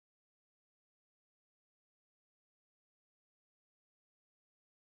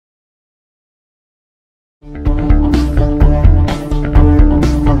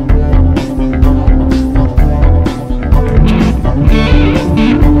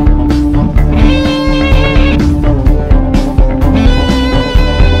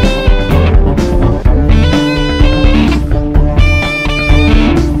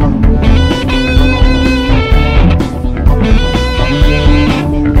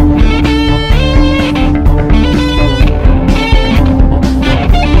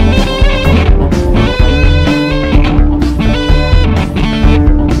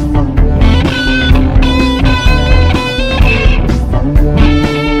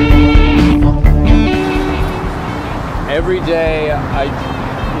day I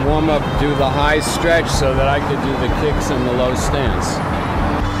warm up, do the high stretch so that I could do the kicks and the low stance.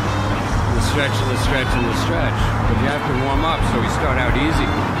 The stretch and the stretch and the stretch. But you have to warm up, so we start out easy.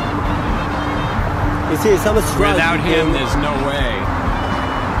 You see, some without him, there's no way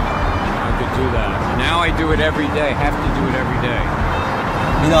I could do that. Now I do it every day, have to do it every day.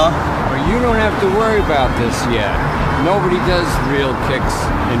 You know? But you don't have to worry about this yet. Nobody does real kicks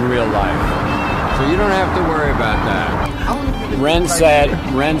in real life. So you don't have to worry about that. Ren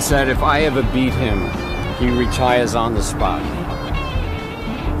said if I ever beat him, he retires on the spot.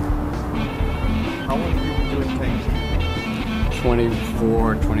 How long have you been doing Tai Chi?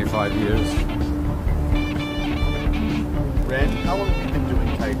 24, 25 years. Ren, how long have you been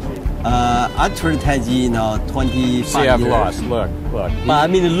doing Tai Chi? I trained Tai Chi now 25 years. See, I've lost. Look. But I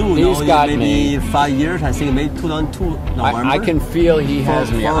mean, Lou, he's got maybe me. 5 years. I think maybe 2002 November. I can feel he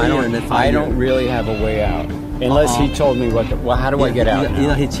has me. I don't really have a way out. Unless he told me what. Well, how do I get out? You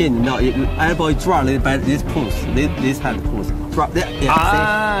know, he changed. No, elbow drop by this push. This hand push. Drop there.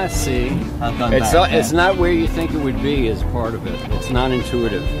 Yeah, see. I've gone it's not where you think it would be as part of it. It's not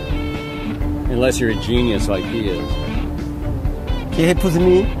intuitive. Unless you're a genius like he is. He puts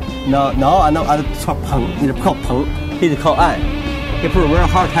me. No, I know. I talk punk. It's called punk. He's called I. He put a very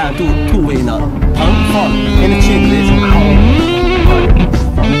hard time to two-way now. Punk hard. And the chin is.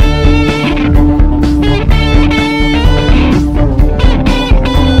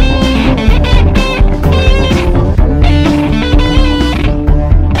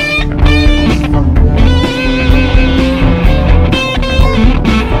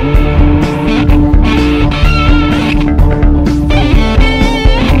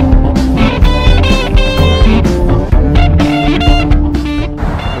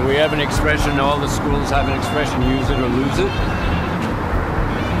 All the schools have an expression, use it or lose it.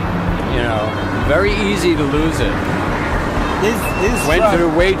 You know, very easy to lose it. This went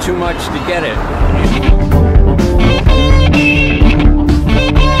through way too much to get it.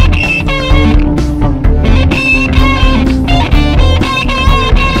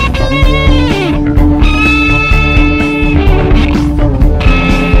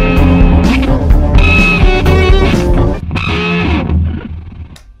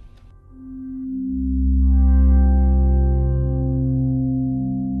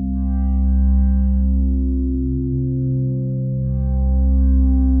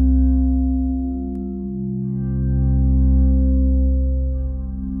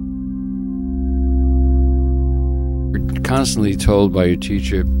 Constantly told by your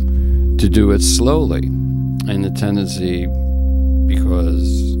teacher to do it slowly, and the tendency,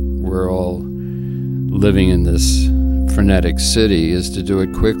 because we're all living in this frenetic city, is to do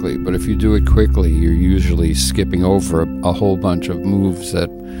it quickly. But if you do it quickly, you're usually skipping over a whole bunch of moves that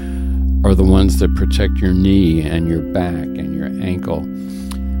are the ones that protect your knee and your back and your ankle.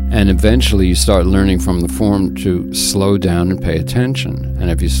 And eventually you start learning from the form to slow down and pay attention.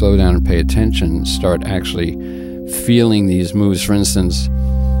 And if you slow down and pay attention, start actually feeling these moves. For instance,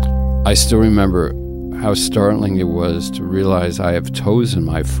 I still remember how startling it was to realize I have toes in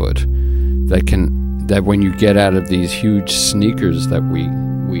my foot that when you get out of these huge sneakers that we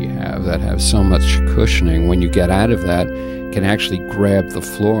have that have so much cushioning, when you get out of that, can actually grab the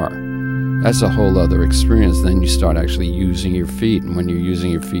floor. That's a whole other experience. Then you start actually using your feet, and when you're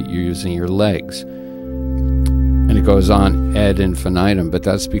using your feet, you're using your legs. And it goes on ad infinitum, but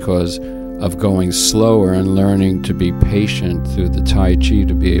that's because of going slower and learning to be patient through the Tai Chi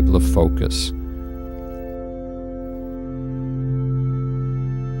to be able to focus.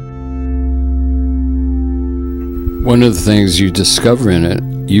 One of the things you discover in it,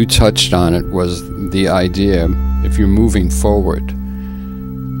 you touched on it, was the idea, if you're moving forward,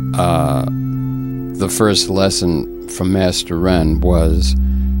 the first lesson from Master Ren was,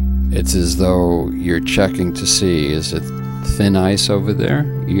 it's as though you're checking to see, is it thin ice over there?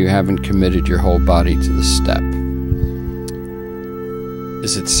 You haven't committed your whole body to the step.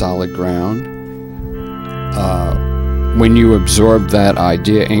 Is it solid ground? When you absorb that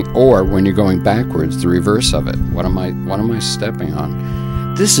idea, or when you're going backwards, the reverse of it. What am I stepping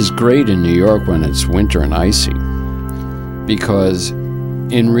on? This is great in New York when it's winter and icy, because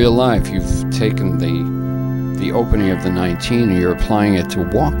in real life you've taken the opening of the 19 and you're applying it to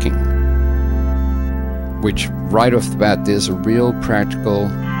walking, which right off the bat, there's a real practical,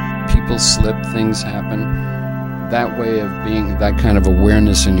 people slip, things happen. That way of being, that kind of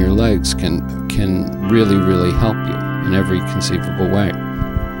awareness in your legs can really, really help you in every conceivable way.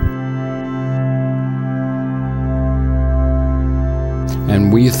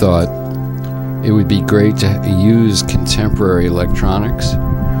 And we thought it would be great to use contemporary electronics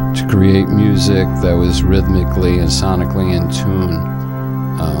to create music that was rhythmically and sonically in tune,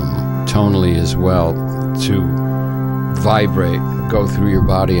 tonally as well, to vibrate, go through your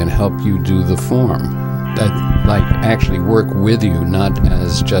body and help you do the form. That, like, actually work with you, not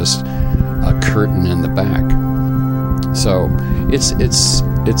as just a curtain in the back. So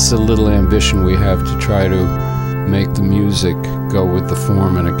it's a little ambition we have to try to make the music go with the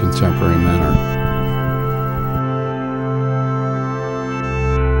form in a contemporary manner.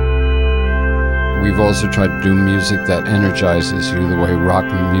 We've also tried to do music that energizes you, the way rock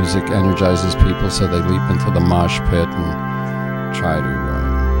music energizes people, so they leap into the mosh pit and try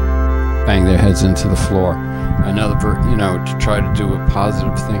to bang their heads into the floor. Another, to try to do a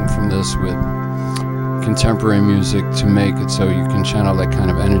positive thing from this with contemporary music to make it so you can channel that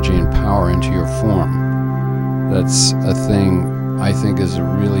kind of energy and power into your form. That's a thing I think is a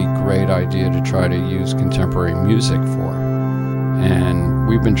really great idea to try to use contemporary music for. And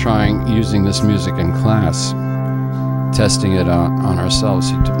we've been using this music in class, testing it on ourselves.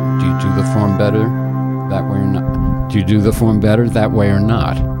 Do you do the form better that way or not? Do you do the form better that way or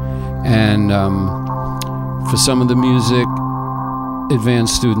not? And for some of the music,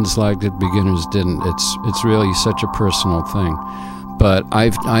 advanced students liked it, beginners didn't. It's really such a personal thing. But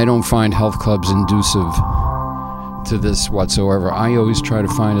I don't find health clubs inducive to this whatsoever. I always try to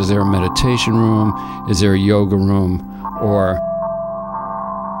find, is there a meditation room? Is there a yoga room? Or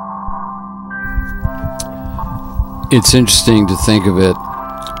it's interesting to think of it,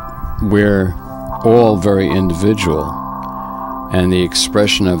 we're all very individual, and the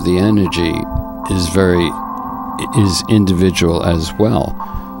expression of the energy is individual as well.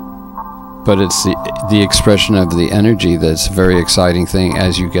 But it's the expression of the energy that's a very exciting thing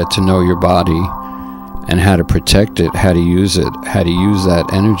as you get to know your body and how to protect it, how to use it, how to use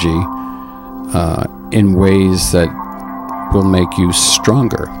that energy in ways that will make you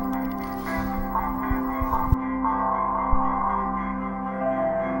stronger.